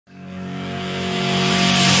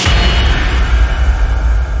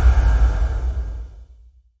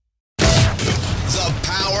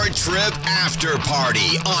After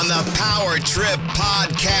Party on the Power Trip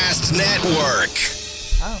Podcast Network.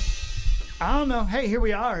 I don't know. Hey, here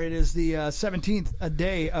we are. It is the 17th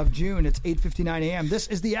day of June. It's 8:59 a.m. This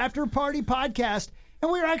is the After Party Podcast, and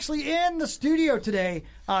we're actually in the studio today,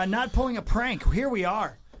 not pulling a prank. Here we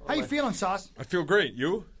are. How you feeling, Sauce? I feel great.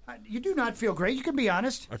 You? You do not feel great. You can be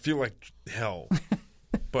honest. I feel like hell.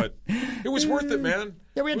 But it was worth it, man.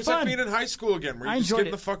 Yeah, we had it was fun. like being in high school again, where you just get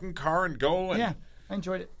in the fucking car and go. And, yeah, I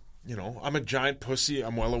enjoyed it. You know, I'm a giant pussy.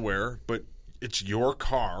 I'm well aware, but it's your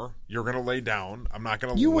car. You're going to lay down. I'm not going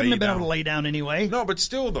to lay down. You wouldn't have been able to lay down anyway. No, but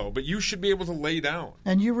still, though. But you should be able to lay down.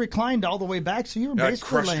 And you reclined all the way back, so you were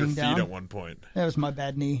basically laying down. I crushed your feet at one point. That was my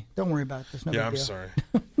bad knee. Don't worry about this. No big deal. I'm sorry.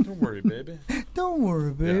 Don't worry, baby. Don't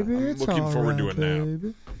worry, baby. I'm looking forward to a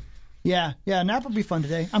nap. Yeah, nap will be fun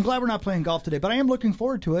today. I'm glad we're not playing golf today, but I am looking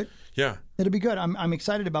forward to it. Yeah. It'll be good. I'm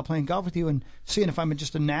excited about playing golf with you and seeing if I'm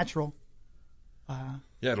just a natural.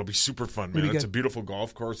 Yeah, it'll be super fun, man. It's a beautiful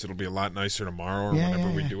golf course. It'll be a lot nicer tomorrow or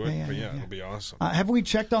whenever we do it. But it'll be awesome. Have we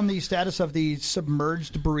checked on the status of the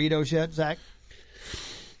submerged burritos yet, Zach?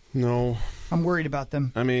 No. I'm worried about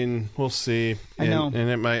them. I mean, we'll see. I know. And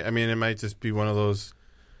it might just be one of those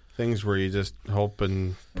things where you just hope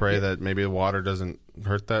and pray that maybe the water doesn't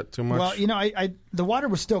hurt that too much. Well, you know, the water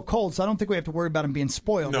was still cold, so I don't think we have to worry about them being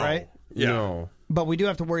spoiled, right? Yeah. No. But we do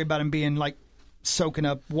have to worry about them being, like, soaking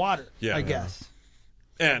up water, I guess.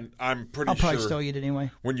 And I'm pretty sure... I'll probably still eat it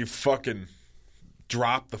anyway. When you fucking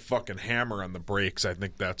drop the fucking hammer on the brakes, I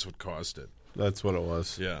think that's what caused it. That's what it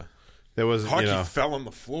was. Yeah. It was, Hockey fell on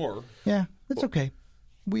the floor. Yeah, it's okay.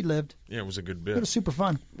 We lived. Yeah, it was a good bit. It was super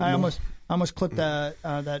fun. I almost clipped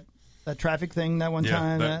that traffic thing that one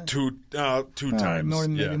time. Two times.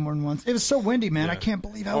 Maybe more than once. It was so windy, man. Yeah. I can't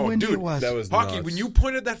believe how windy it was. That was Hockey, nuts. when you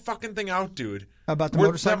pointed that fucking thing out, dude. About the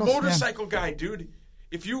motorcycles? That motorcycle guy, dude.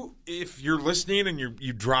 If you're listening and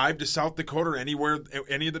you drive to South Dakota or anywhere,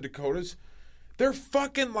 any of the Dakotas, they're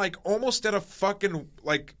fucking like almost at a fucking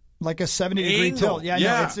like a 70-degree tilt. Yeah,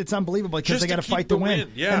 no, it's unbelievable because they got to fight the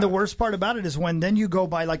wind. Yeah. And the worst part about it is when then you go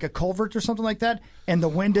by like a culvert or something like that, and the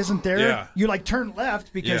wind isn't there. Yeah. You like turn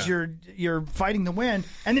left because you're fighting the wind,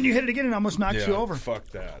 and then you hit it again and it almost knocks you over. Fuck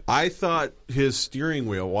that. I thought his steering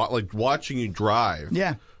wheel, like watching you drive,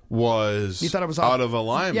 was you thought it was out of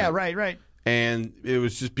alignment. Yeah, right. And it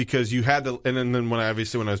was just because you had to, and then when I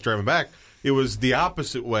was driving back, it was the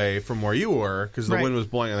opposite way from where you were because the wind was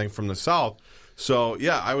blowing, I think, from the south. So,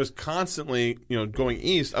 yeah, I was constantly, going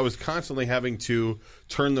east, I was constantly having to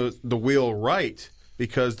turn the wheel right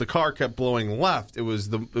because the car kept blowing left. It was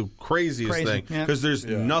the craziest thing because there's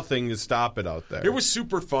nothing to stop it out there. It was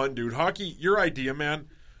super fun, dude. Hockey, your idea, man.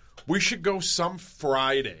 We should go some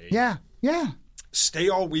Friday. Yeah. Stay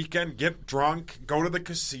all weekend, get drunk, go to the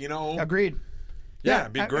casino. Agreed. Yeah,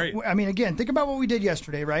 it'd be great. I mean, again, think about what we did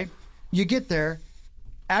yesterday, right? You get there.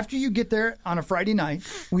 After you get there on a Friday night,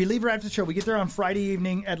 we leave right after the show. We get there on Friday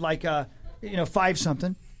evening at like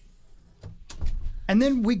 5-something. And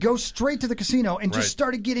then we go straight to the casino and just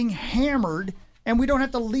started getting hammered, and we don't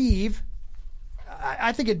have to leave.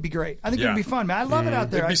 I think it'd be great. I think it'd be fun, man. I love it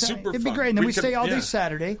out there. It'd be super It'd be fun. great. And then we stay all day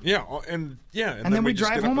Saturday. Yeah, and then we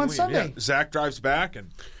drive home on Sunday. Yeah. Zach drives back,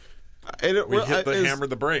 and we hammer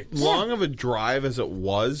the brakes. Long of a drive as it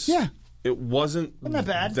was, it wasn't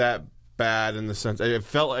that bad in the sense. It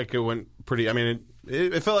felt like it went pretty. I mean,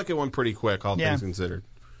 it felt like it went pretty quick, all things considered.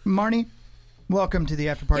 Marnie, welcome to the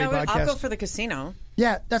After Party Podcast. I'll go for the casino.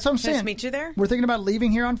 Yeah, that's what I'm saying. Can I meet you there? We're thinking about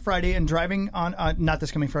leaving here on Friday and driving on, not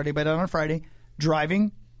this coming Friday, but on a Friday,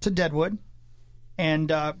 driving to Deadwood and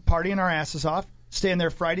partying our asses off, staying there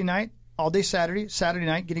Friday night, all day Saturday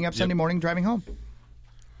night, getting up Sunday morning, driving home.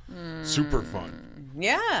 Super fun.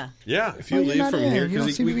 Yeah. Yeah. If you leave from here,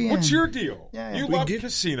 what's your deal? Yeah. You love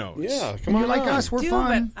casinos. Yeah, come on. You're like us. We're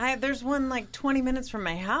fun. But there's one like 20 minutes from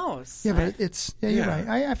my house. Yeah, but it's you're right.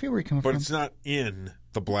 I feel where you're coming from. But it's not in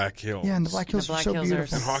the Black Hills. Yeah, and the Black Hills are so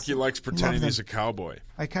beautiful. And Hockey likes pretending he's a cowboy.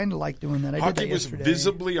 I kind of like doing that. I Hockey did that was yesterday.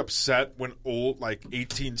 visibly upset when old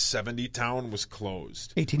 1870 town was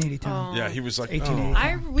closed. 1880 town. Yeah, he was like,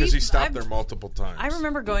 1880. because he stopped there multiple times. I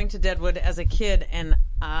remember going to Deadwood as a kid, and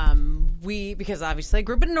because obviously I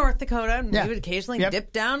grew up in North Dakota, and we would occasionally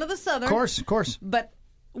dip down to the southern. Of course. But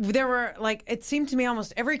there were, it seemed to me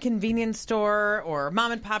almost every convenience store or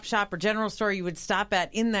mom and pop shop or general store you would stop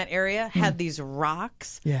at in that area had these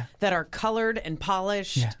rocks that are colored and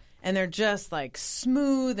polished. Yeah. And they're just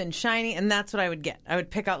smooth and shiny. And that's what I would get. I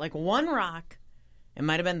would pick out one rock. It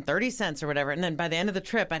might have been 30 cents or whatever. And then by the end of the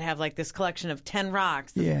trip, I'd have this collection of 10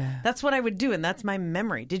 rocks. Yeah. That's what I would do. And that's my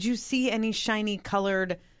memory. Did you see any shiny,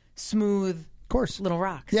 colored, smooth course. Little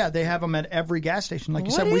rocks? Yeah, they have them at every gas station. Like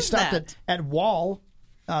you What said, we is stopped that? at Wall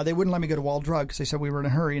They wouldn't let me go to Wall Drug because they said we were in a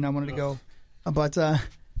hurry and I wanted to go.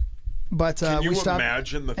 But Can you we stopped.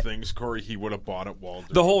 imagine the things, Corey, he would have bought at Wall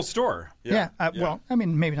Drug? The whole store. Yeah. Well, I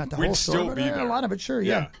mean, maybe not the We'd whole still store, but be there. a lot of it, sure.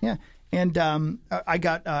 Yeah. And I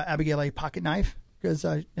got Abigail a pocket knife because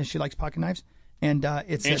she likes pocket knives. And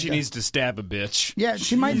she needs to stab a bitch. Yeah,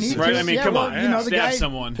 she might need right? to. I mean, yeah, come well, on. You know, the Stab guy,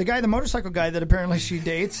 someone. the motorcycle guy that apparently she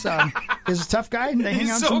dates is a tough guy, and they hang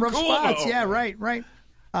He's on so some rough cool, spots. though. Yeah, right.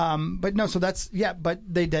 But no, so that's But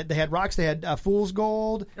they had rocks. They had fool's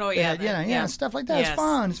gold. Oh They yeah, had, stuff like that. Yes. It's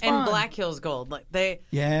fun. It's fun. And Black Hills Gold, like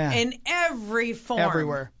Yeah. in every form,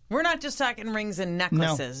 Everywhere. We're not just talking rings and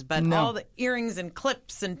necklaces, but No. all the earrings and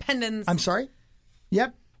clips and pendants. I'm sorry.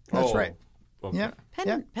 Yep, that's right. Okay. Yep.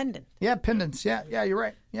 Pendant. Yeah, pendants. Yeah, you're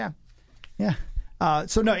right. Yeah.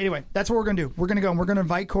 So no, anyway, that's what we're gonna do. We're gonna go and we're gonna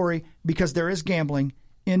invite Corey because there is gambling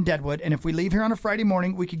in Deadwood, and if we leave here on a Friday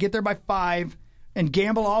morning, we could get there by 5 and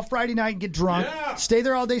gamble all Friday night and get drunk. Yeah. Stay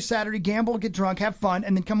there all day Saturday, gamble, get drunk, have fun,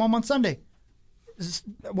 and then come home on Sunday.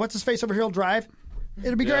 What's his face over here will drive.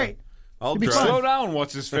 It'll be great. I'll It'd be drive. fun. Slow down,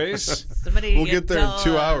 what's his face? Somebody We'll get there in tell,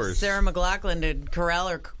 2 hours. Sarah McLaughlin to corral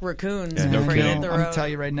her raccoons No before you kidding. hit the I'm road. gonna tell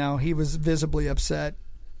you right now, he was visibly upset.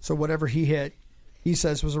 So whatever he hit, he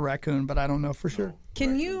says was a raccoon, but I don't know for sure.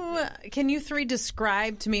 Can you three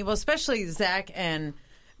describe to me, well, especially Zach and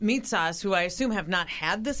Meat Sauce, who I assume have not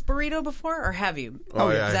had this burrito before, or have you? Oh,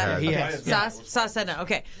 yeah, Is that- I have. He okay. has. Sauce said no.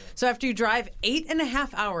 Okay, so after you drive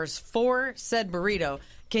 8.5 hours for said burrito,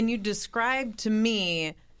 can you describe to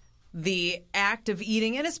me the act of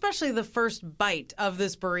eating, and especially the first bite of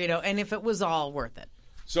this burrito, and if it was all worth it?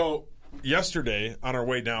 So yesterday, on our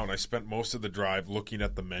way down, I spent most of the drive looking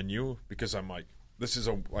at the menu because I'm like, this is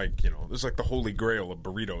this is like the holy grail of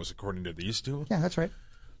burritos according to these two. Yeah, that's right.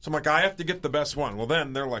 So I'm like, I have to get the best one. Well,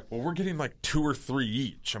 then they're like, well, we're getting like 2 or 3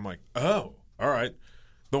 each. I'm like, oh, all right.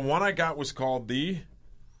 The one I got was called the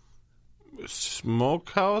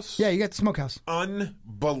Smokehouse? Yeah, you got the smokehouse.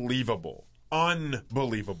 Unbelievable.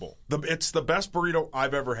 It's the best burrito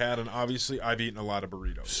I've ever had, and obviously I've eaten a lot of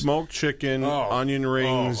burritos. Smoked chicken, onion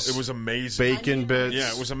rings. It was amazing. Bacon bits.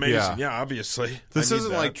 Yeah, it was amazing. Yeah, obviously. This I need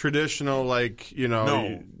isn't that. like traditional,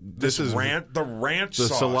 No, this is the ranch the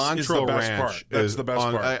sauce cilantro is the best ranch. part. That's is the best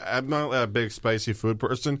part. I'm not a big spicy food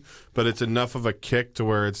person, but it's enough of a kick to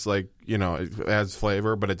where it's like, it adds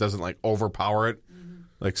flavor, but it doesn't like overpower it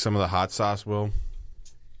like some of the hot sauce will.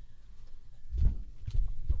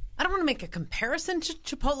 I don't want to make a comparison to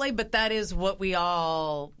Chipotle, but that is what we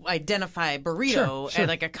all identify burrito Sure. as,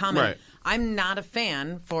 like a common. Right. I'm not a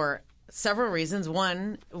fan for several reasons.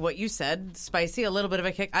 One, what you said, spicy, a little bit of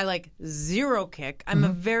a kick. I like zero kick. I'm a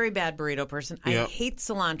very bad burrito person. I Yep. hate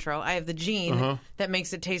cilantro. I have the gene that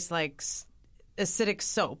makes it taste like acidic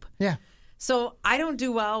soap. Yeah. So I don't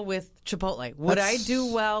do well with Chipotle. Would I do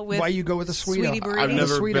well with why you go with the Sweeto? Sweetie burrito? I've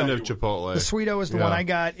never Sweeto. been to Chipotle. The Sweeto is the one I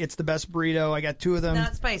got. It's the best burrito. I got 2 of them.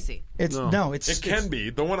 Not spicy. It's It can be.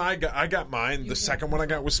 The one I got mine. The second one I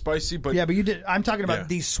got was spicy, but Yeah, but you did. I'm talking about Yeah.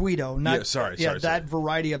 the Sweeto, not Yeah, sorry, that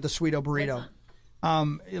variety of the Sweeto burrito,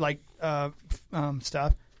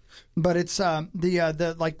 stuff. But it's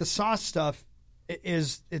the sauce stuff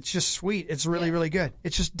it's just sweet. It's really good.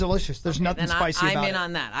 It's just delicious. There's nothing Then spicy I'm about in it.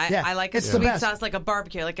 on that. I like a It's the sweet best. sauce, like a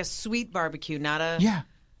barbecue, like a sweet barbecue, not a. Yeah,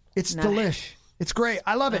 it's Nah. delish. It's great.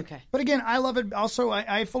 I love it. Okay. But again, I love it. Also,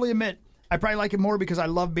 I fully admit I probably like it more because I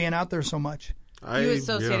love being out there so much You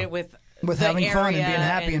associate it with the having fun and area being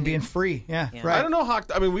happy and being free. Yeah, right. I don't know how.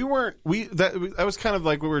 I mean, that was kind of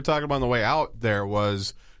like what we were talking about on the way out. There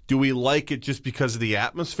was, do we like it just because of the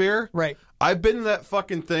atmosphere? Right. I've been to that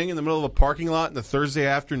fucking thing in the middle of a parking lot in a Thursday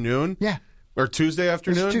afternoon. Yeah. Or Tuesday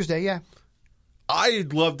afternoon. It's Tuesday. Yeah. I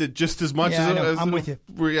loved it just as much Yeah, as I know. as I'm with you.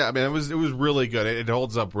 Yeah, I mean, it was really good. It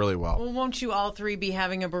holds up really well. Well, won't you all three be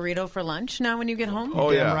having a burrito for lunch now when you get home? Oh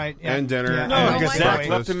Damn yeah, right. Yeah. and dinner. Yeah. and No, Oh, because why Zach not?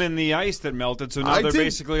 left them in the ice that melted, so now I they're did-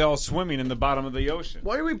 basically all swimming in the bottom of the ocean.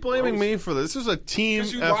 Why are we blaming me for this? This was a team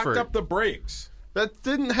because you effort. locked up the brakes. That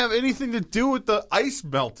didn't have anything to do with the ice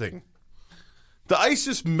melting. The ice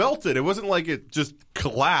just melted. It wasn't like it just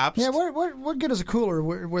collapsed. Yeah. What good is a cooler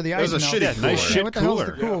where the ice was a melts? shitty cooler. nice shit What the hell's the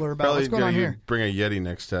cooler. cooler about? Probably What's going on gotta here? Bring a Yeti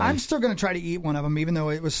next time. I'm still going to try to eat one of them, even though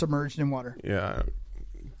it was submerged in water. Yeah.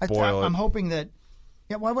 Boil it. I'm hoping that.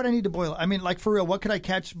 Yeah. Why would I need to boil it? I mean, like for real, what could I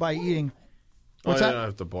catch by eating? What's you that? don't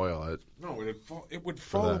have to boil it. No, it would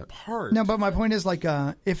fall apart. No, but my point is like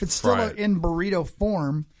if it's still Fry it. in burrito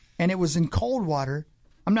form and it was in cold water,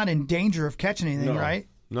 I'm not in danger of catching anything, right?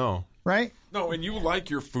 No. Right? No, and you like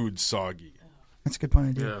your food soggy. That's a good point,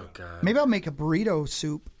 I do. Oh, God. Maybe I'll make a burrito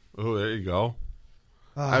soup. Oh, there you go.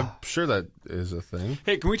 I'm sure that is a thing.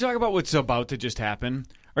 Hey, can we talk about what's about to just happen?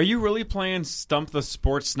 Are you really playing Stump the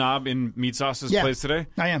Sports Snob in Meat Sauce's place today?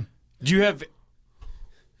 I am. Do you have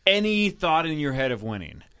any thought in your head of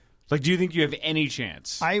winning? Like, do you think you have any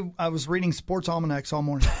chance? I was reading sports almanacs all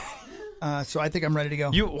morning. So I think I'm ready to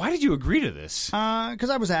go. Why did you agree to this? Because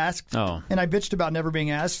I was asked. Oh. And I bitched about never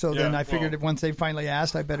being asked, so then I figured well, once they finally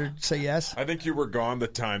asked, I better say yes. I think you were gone the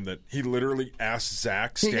time that he literally asked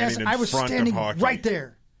Zach Yes, standing I in was front standing of hockey. right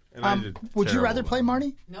there. And I did Would you terrible, rather play, though.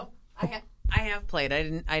 Marty? Nope. I have played.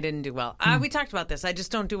 I didn't do well. We talked about this. I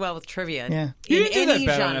just don't do well with trivia. Yeah. You In didn't do any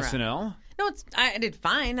that bad genre. on SNL. No, I did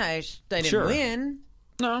fine. I didn't Sure. win.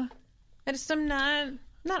 No. I just am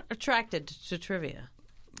not attracted to trivia.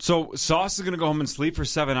 So Sauce is going to go home and sleep for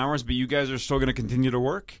 7 hours, but you guys are still going to continue to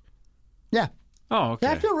work? Yeah. Oh, okay.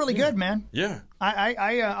 Yeah, I feel really good, man. Yeah.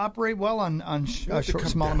 I operate well on have to short, come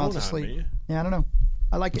small down amounts of on sleep. me. Yeah, I don't know.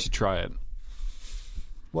 I like You it. should try it.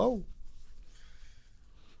 Whoa.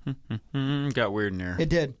 Got weird in there. It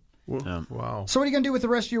did. Wow. So what are you going to do with the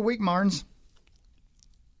rest of your week, Marnes?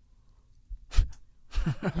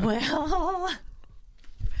 Well,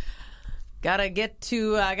 gotta get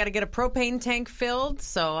a propane tank filled.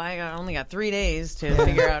 So I only got 3 days to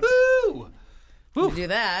figure out to do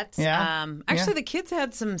that. Yeah. Actually, Yeah. the kids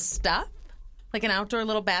had some stuff. Like an outdoor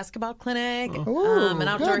little basketball clinic, Ooh, an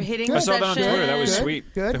outdoor good, hitting good. I saw that on session. Twitter. That was Good,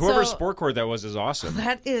 sweet. good. Whoever So- sport court that was is awesome. Is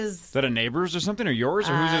That is that a neighbor's or something, or yours,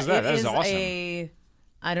 or whose is that? it That is awesome.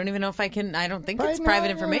 I don't even know if I can. I don't think I it's know, private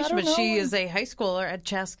I information, don't but she know. is a high schooler at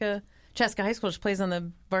Chaska High School. She plays on the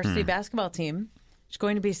varsity basketball team. She's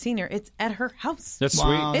going to be a senior. It's at her house. That's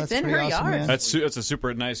Wow, sweet. It's that's in pretty her awesome, yard. man. That's a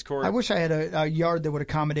super nice court. I wish I had a yard that would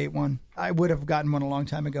accommodate one. I would have gotten one a long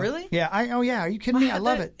time ago. Really? Yeah. Oh, yeah. Are you kidding me? I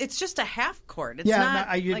love it. It's just a half court. It's Yeah, not.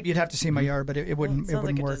 no, you'd have to see my yard, but it wouldn't. It's It not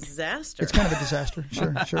wouldn't like work. a disaster. It's kind of a disaster.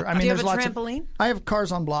 Sure, sure. I mean, Do you have there's a lots trampoline? of. I have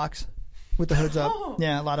cars on blocks with the hoods up. Oh.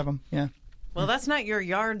 Yeah, a lot of them. Yeah. Well, that's not your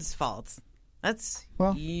yard's fault. That's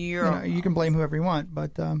Well, your. you can blame whoever you want,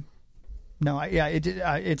 but no,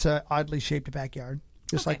 it's a oddly shaped backyard,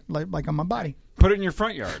 just Okay. like on my body. Put it in your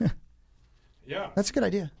front yard. Yeah. That's a good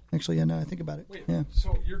idea, actually. Yeah, now I think about it. Yeah.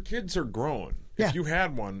 So your kids are grown. Yeah. If you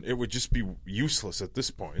had one, it would just be useless at this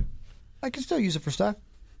point. I can still use it for stuff.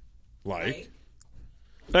 Like,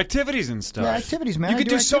 Activities and stuff. Yeah, activities, man. You I could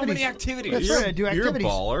do do so many activities. activities. That's right. I do You're a activities.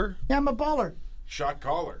 baller. Yeah, I'm a baller. shot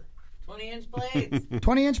caller. 20-inch blades.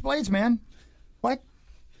 20-inch blades, man. What?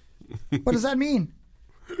 What does that mean?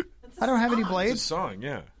 I don't have any It's a blades. song,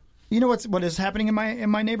 yeah. You know what is happening in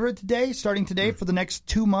my neighborhood today? Starting today for the next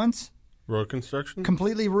 2 months, Road construction?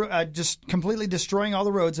 completely destroying all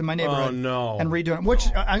the roads in my neighborhood. Oh, no. And redoing it. Which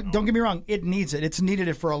don't get me wrong, it needs it. It's needed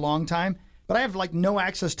it for a long time. But I have like no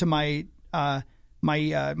access to my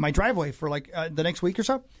my driveway for like the next week or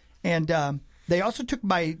so. And they also took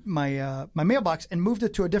my mailbox and moved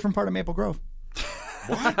it to a different part of Maple Grove.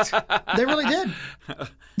 What? They really did.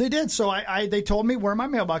 They did. So they told me where my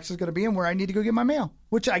mailbox is going to be and where I need to go get my mail,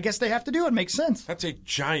 which I guess they have to do. It makes sense. That's a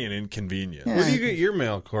giant inconvenience. Yeah. Where do you get your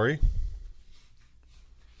mail, Corey?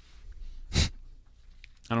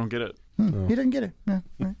 I don't get it. He didn't get it. No,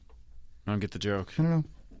 right. I don't get the joke. I don't know.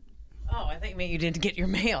 Oh, I think maybe you didn't get your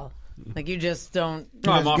mail. Like you just don't.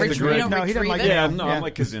 No, I'm off the You grid. don't No, he doesn't retrieve like it? Yeah, mail. no, I'm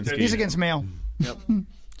like Kaczynski. He's against mail.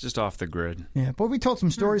 Just off the grid. Yeah, but we told some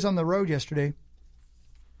stories on the road yesterday.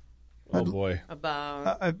 Oh, boy.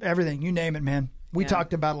 About Everything, you name it, man. We Yeah.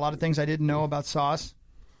 talked about a lot of things I didn't know about Sauce.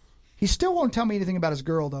 He still won't tell me anything about his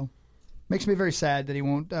girl, though. Makes me very sad that he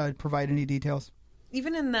won't provide any details.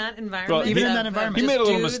 even in that environment. Well, even in of- that of environment. He just made a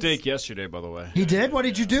little dudes, mistake yesterday, by the way. He did? What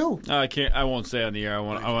did you do? I can't. I won't say on the air. I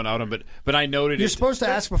won't out him. But I noted You're it. supposed to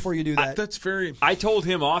ask before you do that. That's very. I told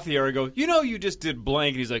him off the air. I go, you just did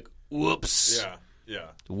blank, and he's like, whoops. Yeah, yeah.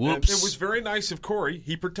 Whoops. And it was very nice of Corey.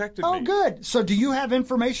 He protected Oh, me. good. So do you have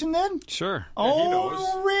information then? Sure. Oh,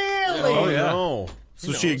 knows. really? Oh, yeah. no.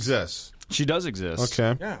 So she knows. exists. She does exist.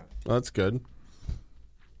 Okay. Yeah. Well, that's good.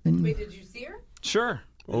 Wait, did you see her? Sure.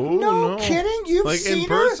 Oh, No kidding? You've Like seen in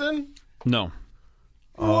person? No.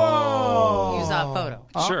 Whoa. You saw a photo.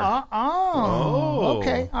 Sure. Oh,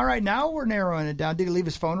 okay. All right, now we're narrowing it down. Did he leave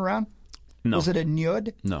his phone around? No. Was it a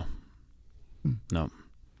nud? No. No.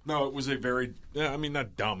 No, it was a very. I mean,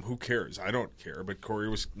 not dumb. Who cares? I don't care. But Corey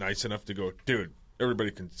was nice enough to go, dude.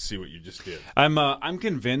 Everybody can see what you just did. I'm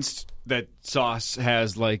convinced that Sauce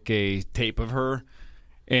has like a tape of her,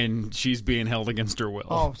 and she's being held against her will.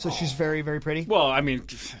 Oh, so she's very, very pretty? Well, I mean,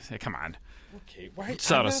 come on. Okay, why?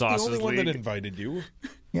 It's out I'm of not Sauce's the only one that league. invited you.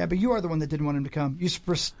 Yeah, but you are the one that didn't want him to come. You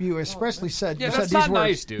expressly said, Yeah, you that's said these not words.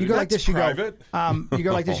 nice, dude. You go like That's this, you private. go. You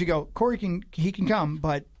go like this, you go. Corey can come,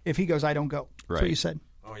 but if he goes, I don't go. That's what Right. you said.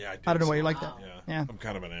 Oh yeah, I don't know why you like that. Yeah. Yeah. I'm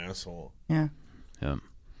kind of an asshole. Yeah. Yeah.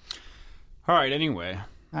 All right. Anyway,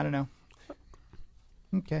 I don't know.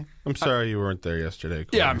 Okay. I'm sorry you weren't there yesterday.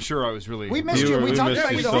 Corey. Yeah, I'm sure I was really. We missed you. We talked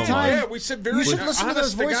about you the whole time. Yeah, we said very. You should listen to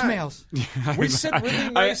those voicemails. We said really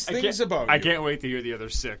nice things about you. I can't wait to hear the other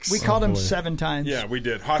 6. We called him 7 times. Yeah, we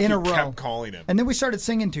did. Hockey in a row. kept calling him. And then we started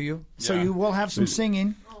singing to you. So you will have some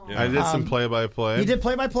singing. Yeah. I did some play-by-play. You did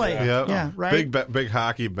play-by-play. Yep. Yeah, right? Big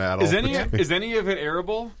hockey battle. Is any of it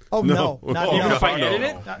airable? Oh, no. Not Even if I no. edit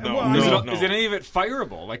it? No. Is any of it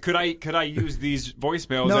fireable? Like, could I use these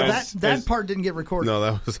voicemails? No, as, that part didn't get recorded. No,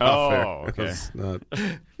 that was not fair. Oh, okay. It was not.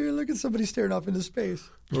 Here, look at somebody staring off into space.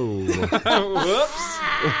 Whoops.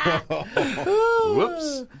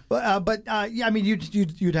 Whoops. But I mean,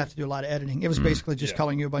 you'd have to do a lot of editing. It was basically just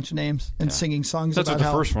calling you a bunch of names and singing songs That's about what the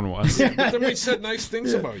how... first one was. But then we said nice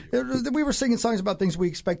things about you. We were singing songs about things we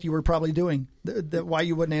expect you were probably doing, why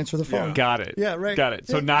you wouldn't answer the phone. Yeah. Got it. Yeah, right. Got it.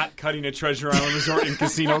 So not cutting a Treasure Island Resort and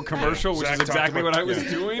Casino commercial, which is Zach talked exactly about- what I was yeah.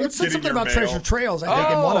 doing. It said Getting something your about mail. treasure trails, I think,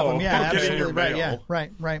 in one of them. Yeah, getting your absolutely. Right, yeah, mail.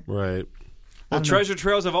 right. Right. Well, Treasure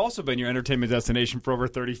Trails have also been your entertainment destination for over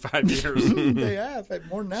 35 years. They have.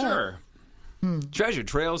 More than that. Sure.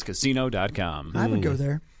 TreasureTrailsCasino.com. I would go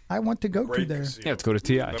there. I want to go Great to there. casino. Yeah, let's go to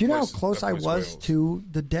TI. Do you know how place- close that I place was wails. to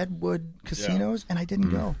the Deadwood casinos, and I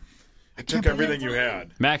didn't go? I took everything you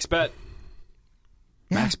had. Max Bet.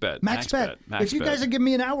 Yeah. Max Bet. Max Bet. Max If you Bet. guys had given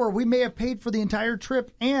me an hour, we may have paid for the entire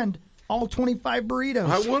trip and all 25 burritos.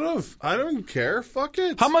 I would have. I don't care. Fuck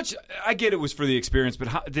it. How much? I get it was for the experience,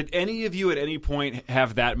 but did any of you at any point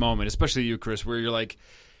have that moment, especially you, Chris, where you're like,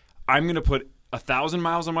 I'm going to put 1,000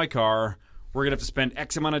 miles on my car. We're going to have to spend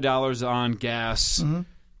X amount of dollars on gas,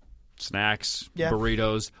 snacks,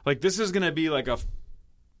 burritos. Like, this is going to be like a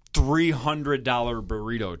 $300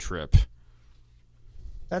 burrito trip.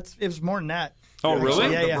 It was more than that. Oh,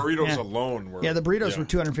 really? Yeah, the burritos yeah. alone were. Yeah, the burritos were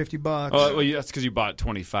 $250. Oh, well, that's because you bought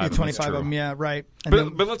 25. Yeah, of them, 25 that's of true. them. Yeah, right.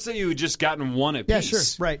 And But let's say you had just gotten one apiece. yeah,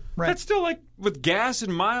 sure. Right. That's still like with gas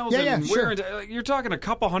and miles and wear and you're talking a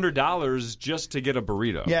couple $100 just to get a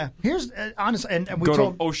burrito. Yeah. Here's honest, and we Go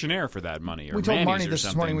told to Ocean Air for that money. Or we told Manny's Marnie or this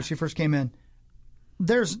something. morning when she first came in.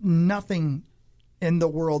 There's nothing in the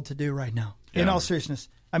world to do right now. In all seriousness,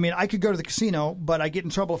 I mean, I could go to the casino, but I get in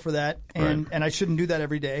trouble for that, and I shouldn't do that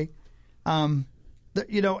every day.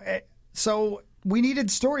 So we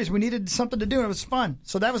needed stories. We needed something to do, and it was fun.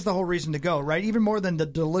 So that was the whole reason to go, right? Even more than the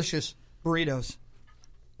delicious burritos.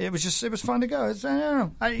 It was fun to go. I don't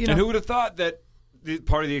know. And who would have thought that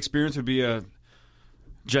part of the experience would be a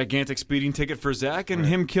gigantic speeding ticket for Zach and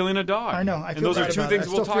him killing a dog? I know. I and feel those are bad two about things it.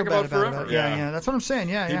 I we'll still talk feel bad about forever. it. Yeah, that's what I'm saying.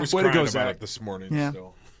 Yeah, He yeah. was Way to crying go, about Zach. it this morning Yeah.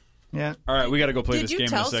 still. Yeah. All right, we got to go play Did this you game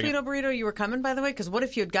in tell a second. Sweeto Burrito you were coming, by the way? Because what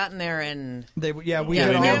if you had gotten there and... We Yeah, did they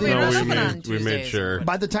all didn't- the- they were No, open on we made Tuesdays. sure.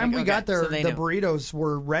 By the time we Okay, got there, so they the knew. burritos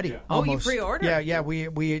were ready. Oh, you almost. pre-ordered? Yeah.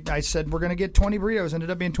 I said we're going to get 20 burritos.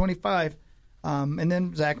 Ended up being 25, and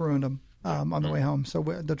then Zach ruined them on the way home. So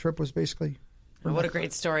the trip was basically. What a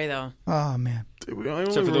great story, though. Oh man!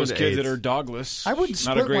 Except for those kids that are dogless. I would Not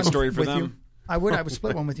split a great one story for with them. you. I would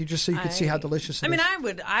split one with you just so you could see how delicious it is. I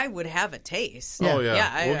mean, I would have a taste. Oh yeah,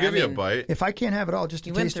 Yeah, we'll give you a mean, bite. If I can't have it all, just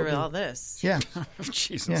You a went taste will through do. all this. Yeah,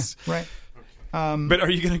 Jesus. yeah, right. But are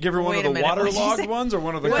you going to give her one Wait of a the minute, what'd you waterlogged say? ones or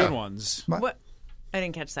one of the good ones? What? I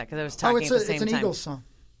didn't catch that because I was Oh, talking at the same it's an time. Eagles song.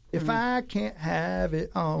 If I can't have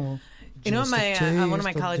it all, You know, just my a one of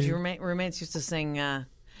my taste will college do. roommates used to sing,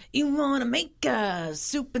 "You wanna make a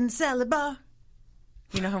soup and salad bar."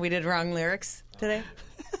 You know how we did wrong lyrics today?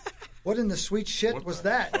 What in the sweet shit was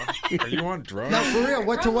that? Are you on drugs? No, for real.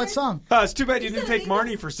 What song? It's too bad you didn't take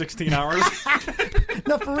Marnie for 16 hours.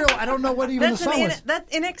 No, for real. I don't know what even the That's song was. that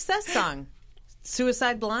In Excess song.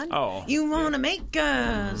 Suicide Blonde. Oh. You wanna make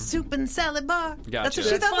a soup and salad bar. Gotcha. That's what she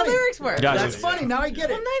That's thought funny. the lyrics were. Gotcha. That's funny. Now I get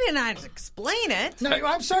it. Well, I did not explain it. No,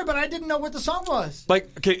 I'm sorry, but I didn't know what the song was. Like,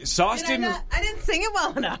 okay, Sauce Did I didn't sing it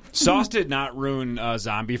well enough. Sauce did not ruin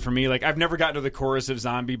Zombie for me. Like, I've never gotten to the chorus of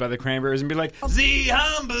Zombie by the Cranberries and be like, "Z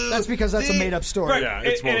humble." That's because that's a made-up story. Right, Yeah,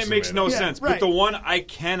 it's and it mostly makes made no up. Yeah, sense. right. But the one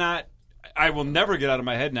I will never get out of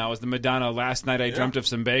my head now is the Madonna "Last Night I Dreamt of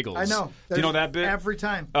Some Bagels." I know. Do you know that bit? Every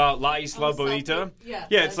time. La Isla Bonita. yeah.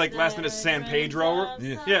 It's like Last Night at San Pedro.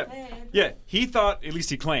 Yeah. He thought, at least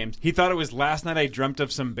he claimed, he thought it was Last Night I Dreamt of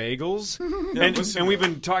Some Bagels. and we've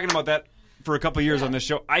been talking about that for a couple of years on this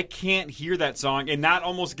show. I can't hear that song and not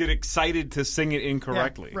almost get excited to sing it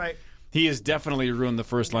incorrectly. Yeah, right. He has definitely ruined the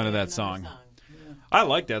first line of that song. I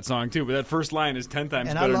like that song too, but that first line is 10 times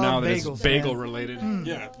And I better love now that it's bagels, bagel man. related.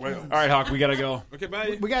 Yeah. Well. All right, Hawk, we gotta go. Okay.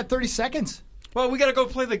 Bye. We got 30 seconds. Well, we gotta go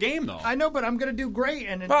play the game though. I know, but I'm going to do great.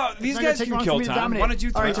 And Well, it's these not gonna guys take can long for kill me to time. dominate. Why don't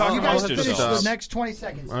you All right, talk you guys amongst finish yourselves? the next 20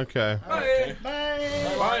 seconds. Okay. Bye.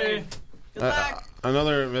 Bye. Good luck.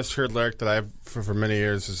 Another misheard lyric that I've for many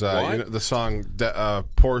years is the song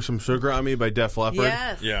 "Pour Some Sugar on Me" by Def Leppard.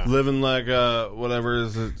 Yes. Yeah. Living like a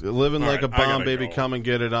living like right, a I bomb, gotta baby, go. come and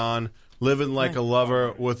get it on. Living like a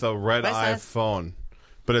lover with a red West eye side. phone,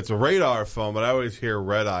 but it's a radar phone. But I always hear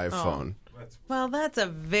red eye phone. Well, that's a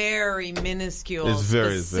very minuscule, It's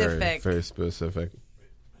very, specific. very specific.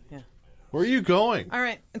 Yeah. Where are you going? All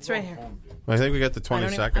right, it's right here. I think we got the I 20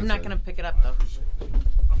 don't even- seconds. I'm not in. going to pick it up though.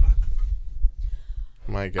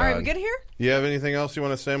 My God. All right, we good here? You have anything else you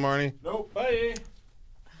want to say, Marnie? Nope. Bye.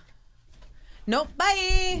 Nope.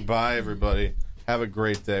 Bye. Bye, everybody. Have a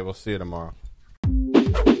great day. We'll see you tomorrow.